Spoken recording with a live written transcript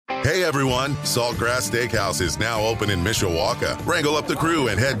Hey everyone, Saltgrass Steakhouse is now open in Mishawaka. Wrangle up the crew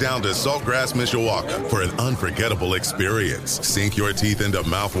and head down to Saltgrass Mishawaka for an unforgettable experience. Sink your teeth into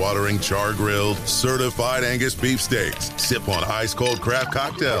mouth-watering char-grilled, certified Angus beef steaks. Sip on ice-cold craft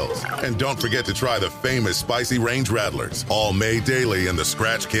cocktails. And don't forget to try the famous spicy range rattlers, all made daily in the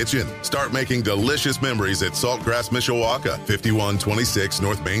Scratch Kitchen. Start making delicious memories at Saltgrass Mishawaka, 5126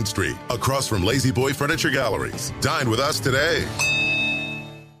 North Main Street, across from Lazy Boy Furniture Galleries. Dine with us today.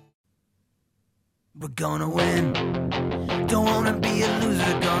 We're gonna win. Don't wanna be a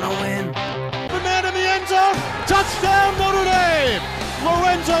loser, gonna win. The man in the end zone, touchdown Notre Dame!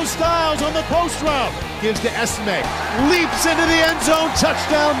 Lorenzo Styles on the post route, gives to Esme, leaps into the end zone,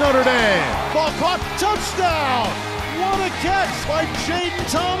 touchdown Notre Dame! Ball caught, touchdown! What a catch by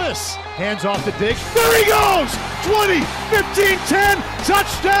Jaden Thomas! Hands off to Diggs, there he goes! 20, 15, 10,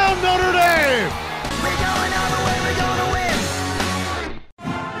 touchdown Notre Dame! We're going all the way, we're gonna win.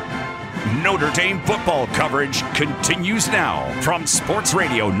 Notre Dame football coverage continues now from Sports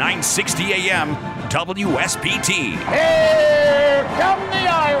Radio 960 AM WSBT. Here come the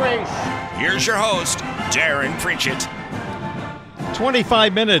Irish! Here's your host, Darren Pritchett.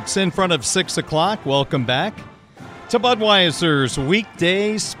 25 minutes in front of 6 o'clock. Welcome back to Budweiser's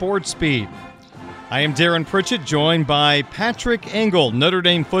Weekday Sports Beat. I am Darren Pritchett, joined by Patrick Engel, Notre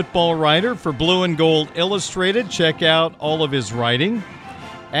Dame football writer for Blue and Gold Illustrated. Check out all of his writing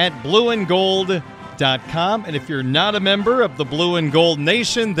at blueandgold.com. And if you're not a member of the Blue and Gold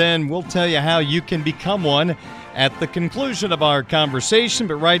Nation, then we'll tell you how you can become one at the conclusion of our conversation.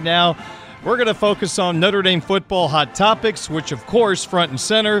 But right now, we're going to focus on Notre Dame football hot topics, which, of course, front and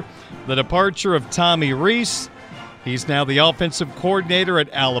center, the departure of Tommy Rees. He's now the offensive coordinator at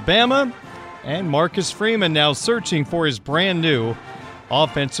Alabama. And Marcus Freeman now searching for his brand new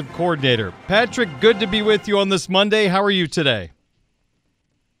offensive coordinator. Patrick, good to be with you on this Monday. How are you today?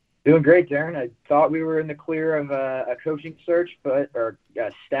 Doing great, Darren. I thought we were in the clear of a coaching search, or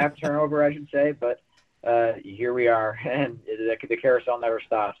a staff turnover, I should say, but here we are, and the carousel never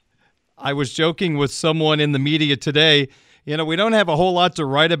stops. I was joking with someone in the media today. You know, we don't have a whole lot to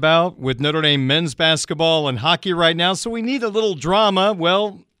write about with Notre Dame men's basketball and hockey right now, so we need a little drama.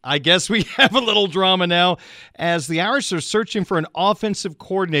 Well, I guess we have a little drama now as the Irish are searching for an offensive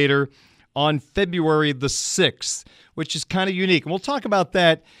coordinator on February the 6th, which is kind of unique. And we'll talk about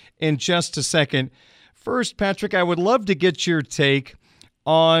that in just a second. First, Patrick, I would love to get your take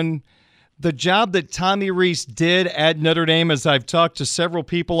on the job that Tommy Rees did at Notre Dame. As I've talked to several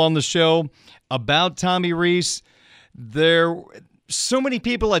people on the show about Tommy Rees, so many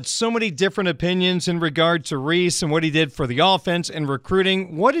people had so many different opinions in regard to Rees and what he did for the offense and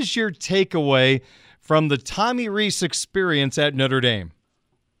recruiting. What is your takeaway from the Tommy Rees experience at Notre Dame?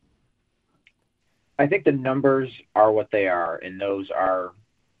 I think the numbers are what they are, and those are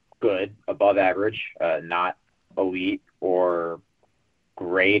good, above average, not elite or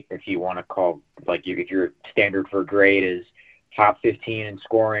great. If you want to call, like, if your standard for grade is top 15 in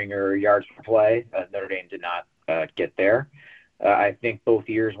scoring or yards per play, Notre Dame did not get there. I think both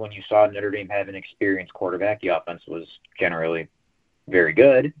years when you saw Notre Dame have an experienced quarterback, the offense was generally very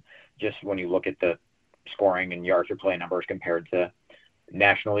good. Just when you look at the scoring and yards per play numbers compared to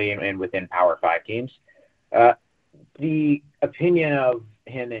nationally and within Power 5 teams. The opinion of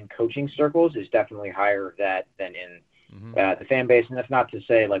him in coaching circles is definitely higher than in the fan base. And that's not to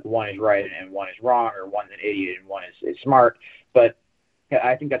say like one is right and one is wrong, or one's an idiot and one is smart. But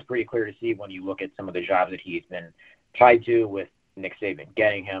I think that's pretty clear to see when you look at some of the jobs that he's been tied to, with Nick Saban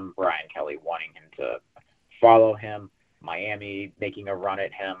getting him, Brian Kelly wanting him to follow him, Miami making a run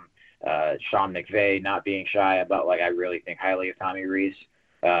at him, Sean McVay not being shy about, like, I really think highly of Tommy Rees,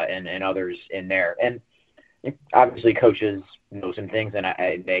 and others in there. And obviously coaches know some things, and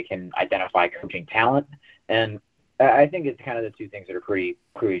they can identify coaching talent. And I think it's kind of the two things that are pretty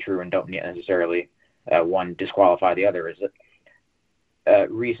true and don't necessarily one disqualify the other. Is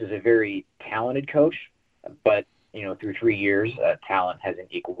that Rees is a very talented coach, but through 3 years, talent hasn't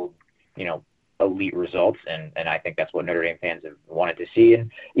equaled, elite results. And I think that's what Notre Dame fans have wanted to see.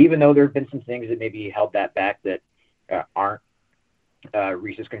 And even though there have been some things that maybe held that back that aren't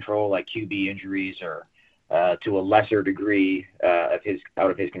Rees's control, like QB injuries or to a lesser degree out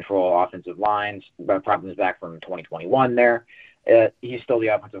of his control offensive lines, problems back from 2021 there, he's still the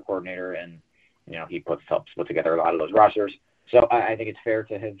offensive coordinator, and he helps put together a lot of those rosters. So I think it's fair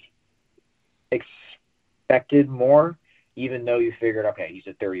to have expected more, even though you figured, okay, he's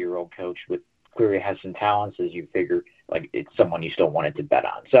a 30-year-old coach with clearly has some talents, as you figured, like, it's someone you still wanted to bet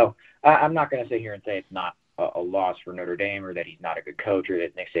on. So I'm not going to sit here and say it's not a loss for Notre Dame, or that he's not a good coach, or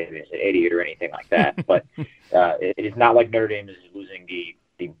that Nick Saban is an idiot or anything like that. But it is not like Notre Dame is losing the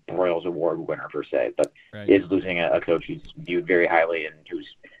Award winner per se, but right. is losing a coach who's viewed very highly and who's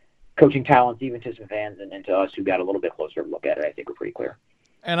coaching talents even to some fans and to us who got a little bit closer look at it. I think we're pretty clear.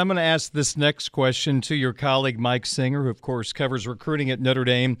 And I'm going to ask this next question to your colleague Mike Singer, who, of course, covers recruiting at Notre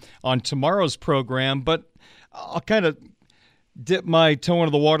Dame on tomorrow's program. But I'll kind of dip my toe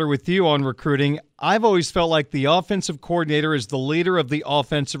into the water with you on recruiting. I've always felt like the offensive coordinator is the leader of the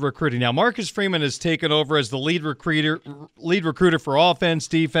offensive recruiting. Now, Marcus Freeman has taken over as the lead recruiter for offense,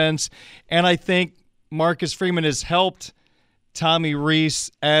 defense, and I think Marcus Freeman has helped Tommy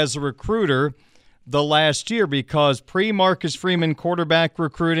Rees as a recruiter the last year, because pre-Marcus Freeman quarterback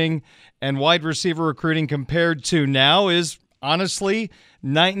recruiting and wide receiver recruiting compared to now is honestly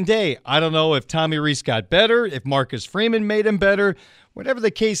night and day. I don't know if Tommy Rees got better, if Marcus Freeman made him better, whatever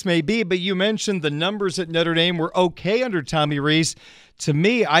the case may be, but you mentioned the numbers at Notre Dame were okay under Tommy Rees. To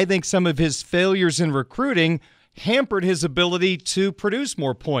me, I think some of his failures in recruiting hampered his ability to produce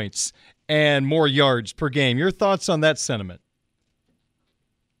more points and more yards per game. Your thoughts on that sentiment?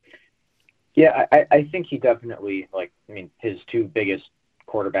 Yeah, I think he definitely, his two biggest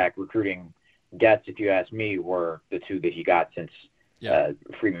quarterback recruiting gets, if you ask me, were the two that he got since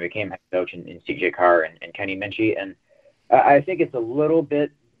Freeman became head coach in C.J. Carr and Kenny Minchey. And I think it's a little bit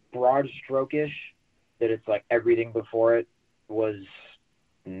broad stroke-ish that it's like everything before it was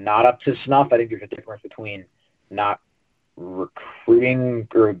not up to snuff. I think there's a difference between not recruiting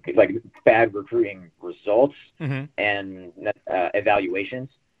or bad recruiting results and evaluations.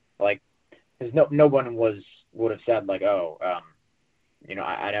 Because no one would have said I know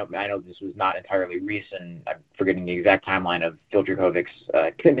this was not entirely recent. I'm forgetting the exact timeline of Phil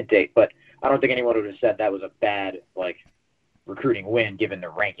Dracovich's commitment date, but I don't think anyone would have said that was a bad recruiting win given the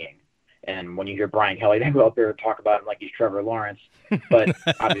ranking. And when you hear Brian Kelly then go out there and talk about him like he's Trevor Lawrence, but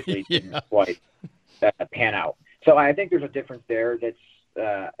obviously didn't quite pan out. So I think there's a difference there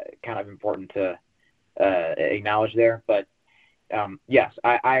that's kind of important to acknowledge there. But yes,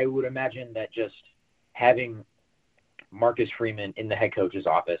 I would imagine that just having Marcus Freeman in the head coach's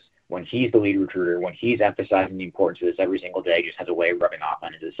office when he's the lead recruiter, when he's emphasizing the importance of this every single day, just has a way of rubbing off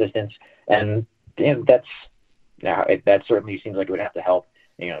on his assistants. And that certainly seems like it would have to help,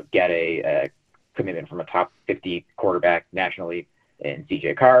 get a commitment from a top 50 quarterback nationally in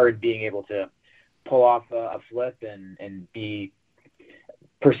C.J. Carr, and being able to pull off a flip and be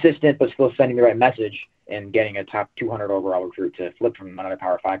persistent but still sending the right message and getting a top 200 overall recruit to flip from another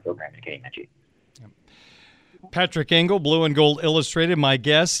Power 5 program in Kenny Minchey. Patrick Engel, Blue and Gold Illustrated, my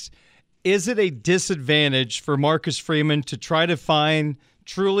guest. Is it a disadvantage for Marcus Freeman to try to find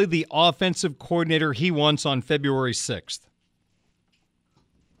truly the offensive coordinator he wants on February 6th?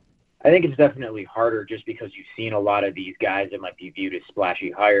 I think it's definitely harder just because you've seen a lot of these guys that might be viewed as splashy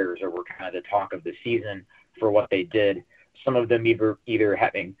hires or were kind of the talk of the season for what they did. Some of them either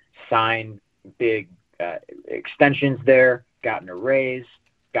having signed big extensions there, gotten a raise,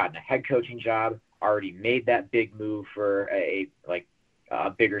 gotten a head coaching job, already made that big move for a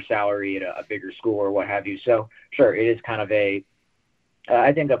bigger salary at a bigger school or what have you. So sure, it is kind of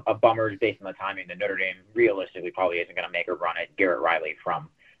I think a bummer based on the timing that Notre Dame realistically probably isn't going to make a run at Garrett Riley from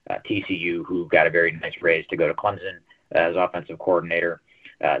TCU, who got a very nice raise to go to Clemson as offensive coordinator.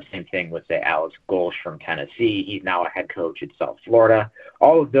 Same thing with, say, Alex Golsh from Tennessee. He's now a head coach at South Florida.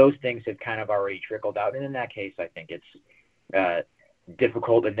 All of those things have kind of already trickled out. And in that case, I think it's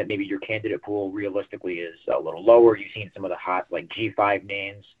difficult, and that maybe your candidate pool realistically is a little lower. You've seen some of the hot G5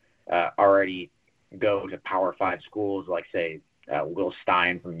 names already go to Power 5 schools, like, say, Will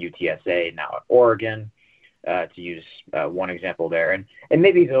Stein from UTSA, now at Oregon, to use one example there. And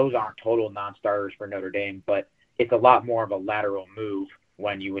maybe those aren't total non-starters for Notre Dame, but it's a lot more of a lateral move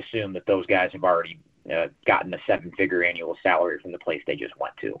when you assume that those guys have already gotten a 7-figure annual salary from the place they just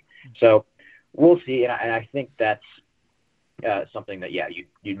went to. So we'll see, and I think that's something that,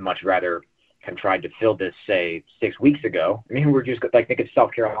 you'd much rather have tried to fill this, say, 6 weeks ago. I mean, we're just think of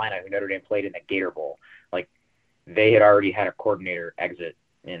South Carolina, who Notre Dame played in the Gator Bowl. They had already had a coordinator exit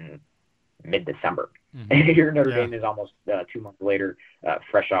in mid-December. Mm-hmm. And here Notre Dame is almost 2 months later,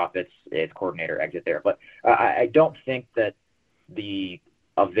 fresh off its coordinator exit there. But I don't think that the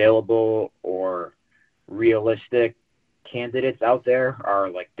available or realistic candidates out there are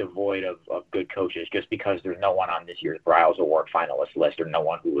devoid of good coaches, just because there's no one on this year's Bryles Award finalist list, or no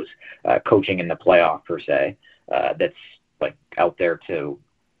one who was coaching in the playoff per se, that's out there to,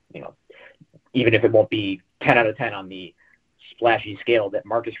 even if it won't be 10 out of 10 on the splashy scale that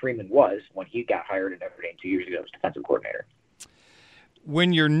Marcus Freeman was when he got hired at Notre Dame 2 years ago as defensive coordinator.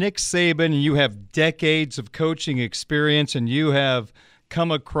 When you're Nick Saban and you have decades of coaching experience and you have come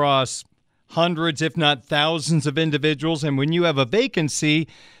across hundreds, if not thousands of individuals. And when you have a vacancy,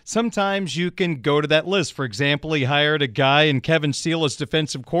 sometimes you can go to that list. For example, he hired a guy in Kevin Steele as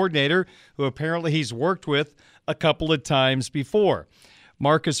defensive coordinator who apparently he's worked with a couple of times before.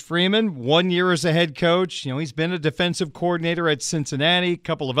 Marcus Freeman, 1 year as a head coach. He's been a defensive coordinator at Cincinnati, a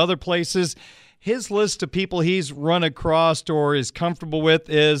couple of other places. His list of people he's run across or is comfortable with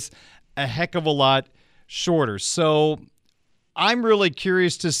is a heck of a lot shorter. So I'm really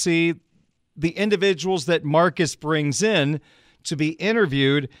curious to see the individuals that Marcus brings in to be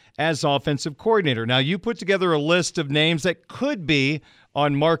interviewed as offensive coordinator. Now, you put together a list of names that could be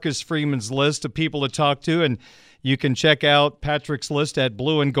on Marcus Freeman's list of people to talk to, and you can check out Patrick's list at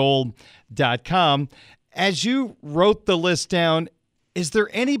blueandgold.com. As you wrote the list down, is there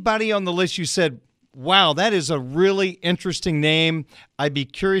anybody on the list you said, wow, that is a really interesting name? I'd be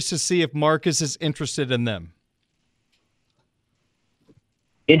curious to see if Marcus is interested in them.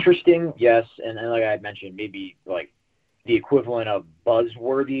 Interesting, yes. And like I mentioned, maybe like the equivalent of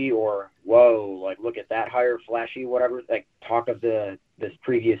buzzworthy or, whoa, like look at that hire, flashy, whatever, like talk of this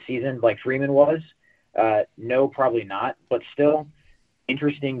previous season like Freeman was. No, probably not, but still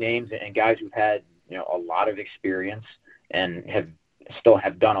interesting names and guys who've had, a lot of experience and have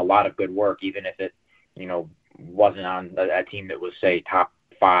done a lot of good work, even if it, wasn't on a team that was, say, top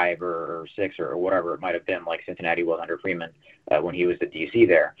 5 or 6 or whatever it might have been, like Cincinnati was under Freeman when he was the DC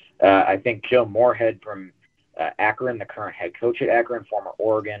there. I think Joe Moorhead from Akron, the current head coach at Akron, former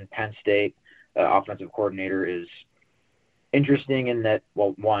Oregon, Penn State offensive coordinator, is interesting in that,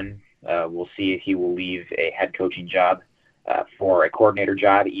 well, one, we'll see if he will leave a head coaching job for a coordinator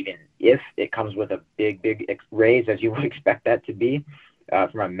job, even if it comes with a big raise, as you would expect that to be,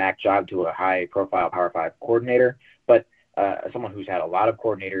 from a MAC job to a high-profile Power 5 coordinator. But someone who's had a lot of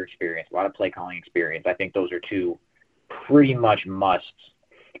coordinator experience, a lot of play-calling experience, I think those are two pretty much musts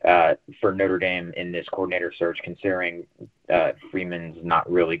for Notre Dame in this coordinator search, considering Freeman's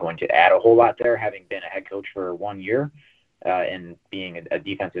not really going to add a whole lot there, having been a head coach for 1 year and being a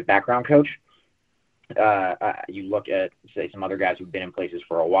defensive background coach. You look at, say, some other guys who've been in places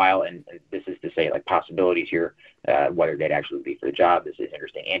for a while, and this is to say, like, possibilities here, whether they'd actually be for the job. This is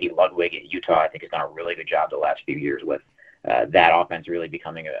interesting. Andy Ludwig at Utah, I think, has done a really good job the last few years with that offense really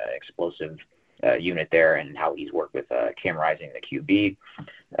becoming an explosive unit there, and how he's worked with Cam Rising, the QB.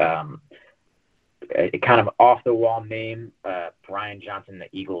 A kind of off-the-wall name, Brian Johnson, the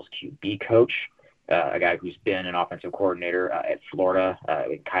Eagles QB coach. A guy who's been an offensive coordinator at Florida,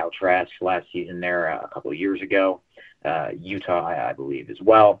 Kyle Trask last season there a couple of years ago, Utah, I believe, as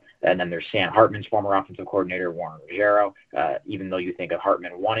well. And then there's Sam Hartman's former offensive coordinator, Warren Ruggiero. Even though you think of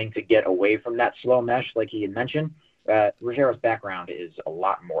Hartman wanting to get away from that slow mesh, like he had mentioned, Ruggiero's background is a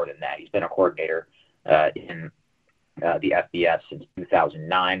lot more than that. He's been a coordinator in the FBS since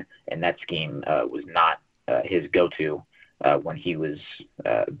 2009, and that scheme was not his go-to when he was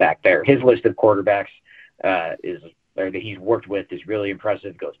back there. His list of quarterbacks that he's worked with is really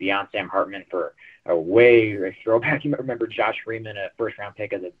impressive. Goes beyond Sam Hartman for a throwback. You might remember Josh Freeman, a first-round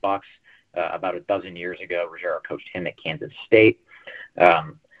pick of the Bucs about a dozen years ago. Ruggiero coached him at Kansas State.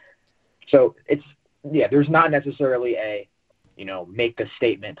 So there's not necessarily a make the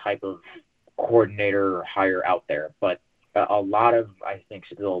statement type of coordinator or hire out there, but a lot of, I think,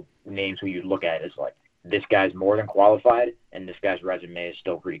 still names who you look at is like, this guy's more than qualified, and this guy's resume is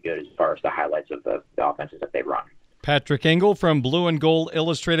still pretty good as far as the highlights of the offenses that they've run. Patrick Engel from Blue and Gold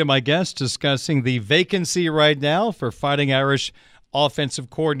Illustrated, my guest, discussing the vacancy right now for Fighting Irish offensive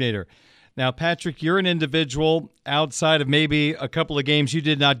coordinator. Now, Patrick, you're an individual outside of maybe a couple of games you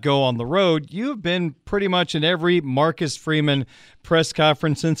did not go on the road. You've been pretty much in every Marcus Freeman press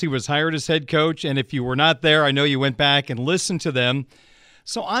conference since he was hired as head coach, and if you were not there, I know you went back and listened to them.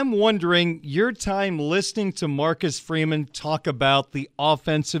 So I'm wondering, your time listening to Marcus Freeman talk about the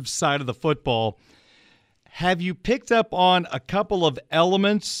offensive side of the football, have you picked up on a couple of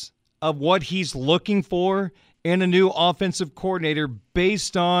elements of what he's looking for in a new offensive coordinator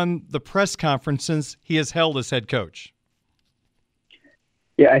based on the press conferences he has held as head coach?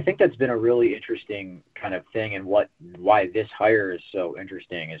 Yeah, I think that's been a really interesting kind of thing, and why this hire is so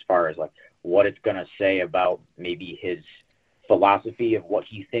interesting as far as like what it's going to say about maybe his philosophy of what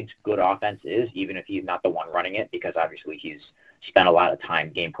he thinks good offense is, even if he's not the one running it, because obviously he's spent a lot of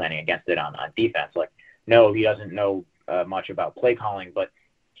time game planning against it on defense. Like, no, he doesn't know much about play calling, but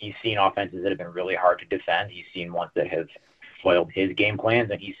he's seen offenses that have been really hard to defend. He's seen ones that have foiled his game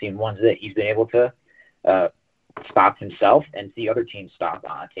plans, and he's seen ones that he's been able to stop himself and see other teams stop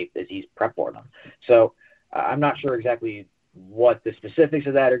on tape as he's prepped for them. So I'm not sure exactly what the specifics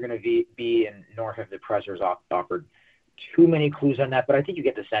of that are going to be, and nor have the pressers offered too many clues on that, but I think you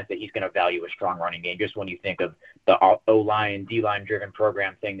get the sense that he's going to value a strong running game just when you think of the O-line, D-line driven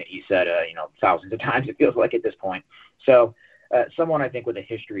program thing that he said, thousands of times, it feels like at this point. So someone I think with a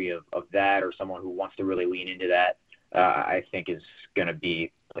history of that, or someone who wants to really lean into that, I think is going to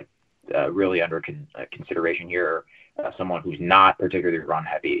be really under consideration here. Someone who's not particularly run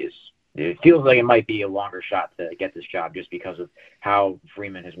heavy it feels like it might be a longer shot to get this job just because of how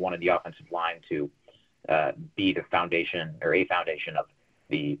Freeman has wanted the offensive line to be the foundation, or a foundation of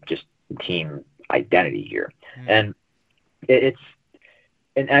the just team identity here. Mm-hmm. And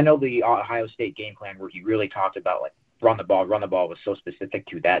and I know the Ohio State game plan where he really talked about run the ball was so specific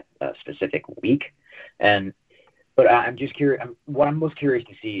to that specific week. But I'm just curious. What I'm most curious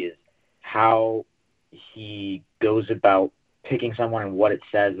to see is how he goes about picking someone and what it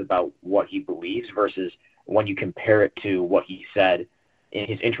says about what he believes versus when you compare it to what he said in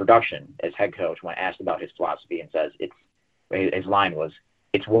his introduction as head coach when asked about his philosophy, and says his line was,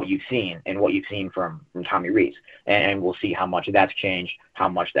 "It's what you've seen and what you've seen from Tommy Rees." And we'll see how much that's changed, how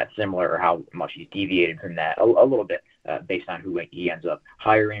much that's similar, or how much he's deviated from that a little bit based on who he ends up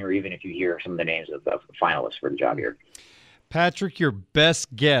hiring, or even if you hear some of the names of finalists for the job here. Patrick, your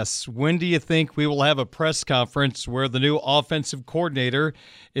best guess, when do you think we will have a press conference where the new offensive coordinator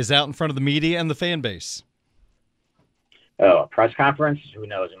is out in front of the media and the fan base? Oh, a press conference? Who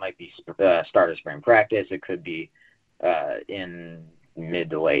knows? It might be start of spring practice. It could be in mid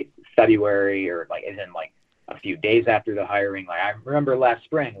to late February, or a few days after the hiring. I remember last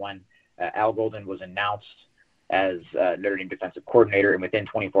spring when Al Golden was announced as Notre Dame defensive coordinator, and within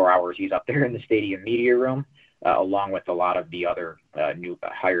 24 hours he's up there in the stadium media room, along with a lot of the other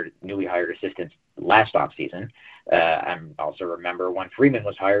newly hired assistants last offseason. I also remember when Freeman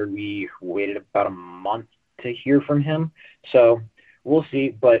was hired, we waited about a month to hear from him. So we'll see.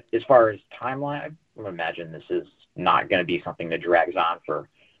 But as far as timeline, I would imagine this is not going to be something that drags on for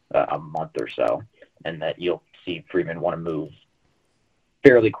a month or so, and that you'll see Freeman want to move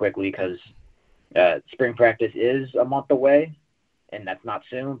fairly quickly, because spring practice is a month away, and that's not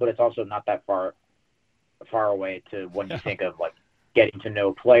soon, but it's also not that far away to when you think of getting to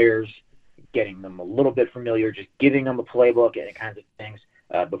know players, getting them a little bit familiar, just giving them a playbook and kinds of things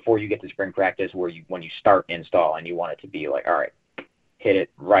before you get to spring practice, when you start install and you want it to be all right, hit it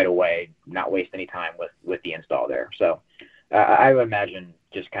right away, not waste any time with the install there. So I would imagine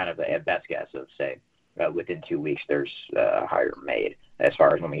just kind of a best guess of say within 2 weeks there's a hire made. As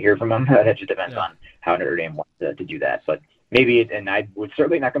far as when we hear from them, that just depends on how Notre Dame wants to do that. But maybe, and I would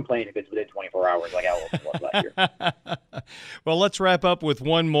certainly not complain if it's within 24 hours like Al was last year. Well, let's wrap up with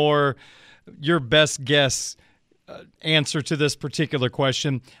one more, your best guess answer to this particular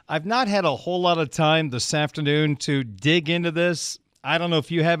question. I've not had a whole lot of time this afternoon to dig into this. I don't know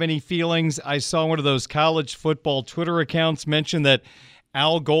if you have any feelings. I saw one of those college football Twitter accounts mention that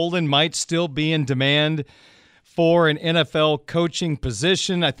Al Golden might still be in demand for an NFL coaching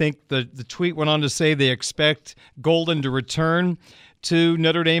position. I think the tweet went on to say they expect Golden to return to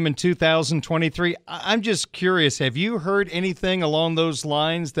Notre Dame in 2023. I'm just curious, have you heard anything along those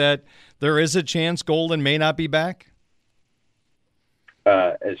lines that there is a chance Golden may not be back?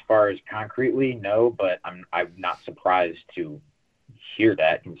 As far as concretely, no, but I'm not surprised to hear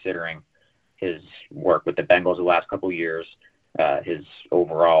that, considering his work with the Bengals the last couple of years, his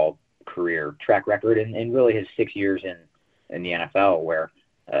overall career track record, and really his 6 years in the NFL, where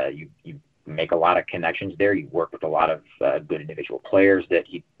you make a lot of connections there. You work with a lot of good individual players that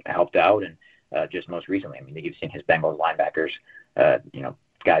he helped out, and just most recently, I mean, you've seen his Bengals linebackers,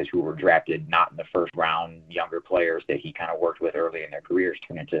 guys who were drafted not in the first round, younger players that he kind of worked with early in their careers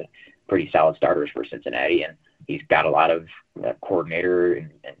turn into pretty solid starters for Cincinnati. And he's got a lot of coordinator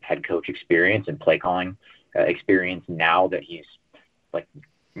and head coach experience and play calling experience now that he's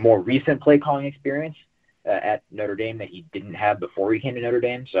more recent play calling experience at Notre Dame that he didn't have before he came to Notre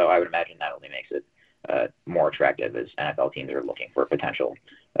Dame. So I would imagine that only makes it more attractive as NFL teams are looking for potential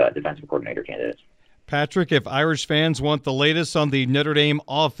defensive coordinator candidates. Patrick, if Irish fans want the latest on the Notre Dame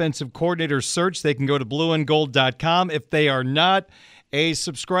offensive coordinator search, they can go to blueandgold.com. If they are not a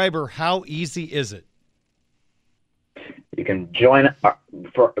subscriber, how easy is it? You can join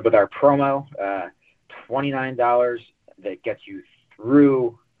with our promo, $29 that gets you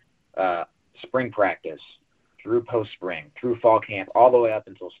through spring practice, through post-spring, through fall camp, all the way up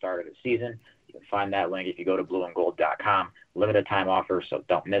until start of the season. You can find that link if you go to blueandgold.com. Limited time offer, so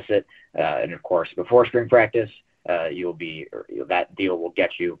don't miss it. And of course, before spring practice, that deal will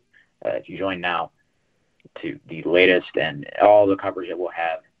get you, if you join now, to the latest and all the coverage that we'll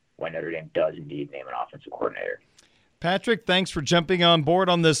have when Notre Dame does indeed name an offensive coordinator. Patrick, thanks for jumping on board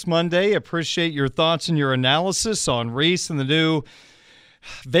on this Monday. Appreciate your thoughts and your analysis on Reese and the new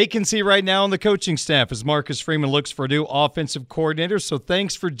vacancy right now on the coaching staff as Marcus Freeman looks for a new offensive coordinator. So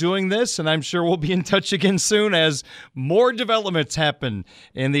thanks for doing this, and I'm sure we'll be in touch again soon as more developments happen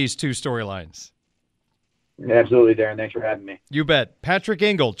in these two storylines. Absolutely, Darren. Thanks for having me. You bet. Patrick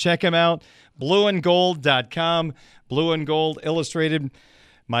Engel, check him out, blueandgold.com, Blue and Gold Illustrated.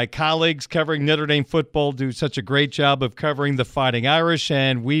 My colleagues covering Notre Dame football do such a great job of covering the Fighting Irish,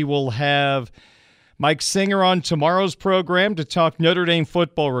 and we will have Mike Singer on tomorrow's program to talk Notre Dame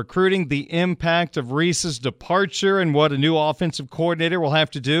football recruiting, the impact of Reese's departure, and what a new offensive coordinator will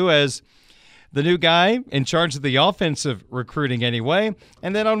have to do as the new guy in charge of the offensive recruiting anyway.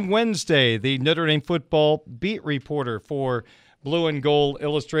 And then on Wednesday, the Notre Dame football beat reporter for Blue and Gold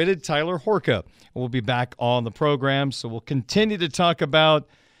Illustrated, Tyler Horka, will be back on the program. So we'll continue to talk about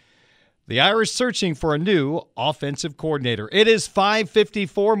the Irish searching for a new offensive coordinator. It is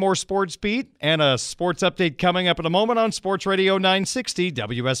 5:54, more Sports Beat, and a sports update coming up in a moment on Sports Radio 960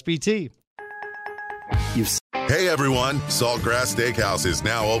 WSBT. Hey everyone, Saltgrass Steakhouse is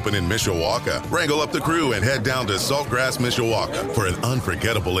now open in Mishawaka. Wrangle up the crew and head down to Saltgrass Mishawaka for an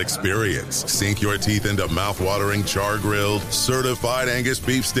unforgettable experience. Sink your teeth into mouth-watering char-grilled, certified Angus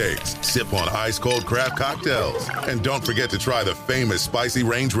beef steaks. Sip on ice-cold craft cocktails. And don't forget to try the famous spicy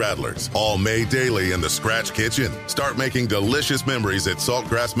range rattlers, all made daily in the Scratch Kitchen. Start making delicious memories at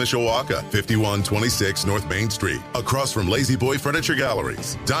Saltgrass Mishawaka, 5126 North Main Street, across from Lazy Boy Furniture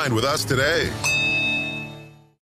Galleries. Dine with us today.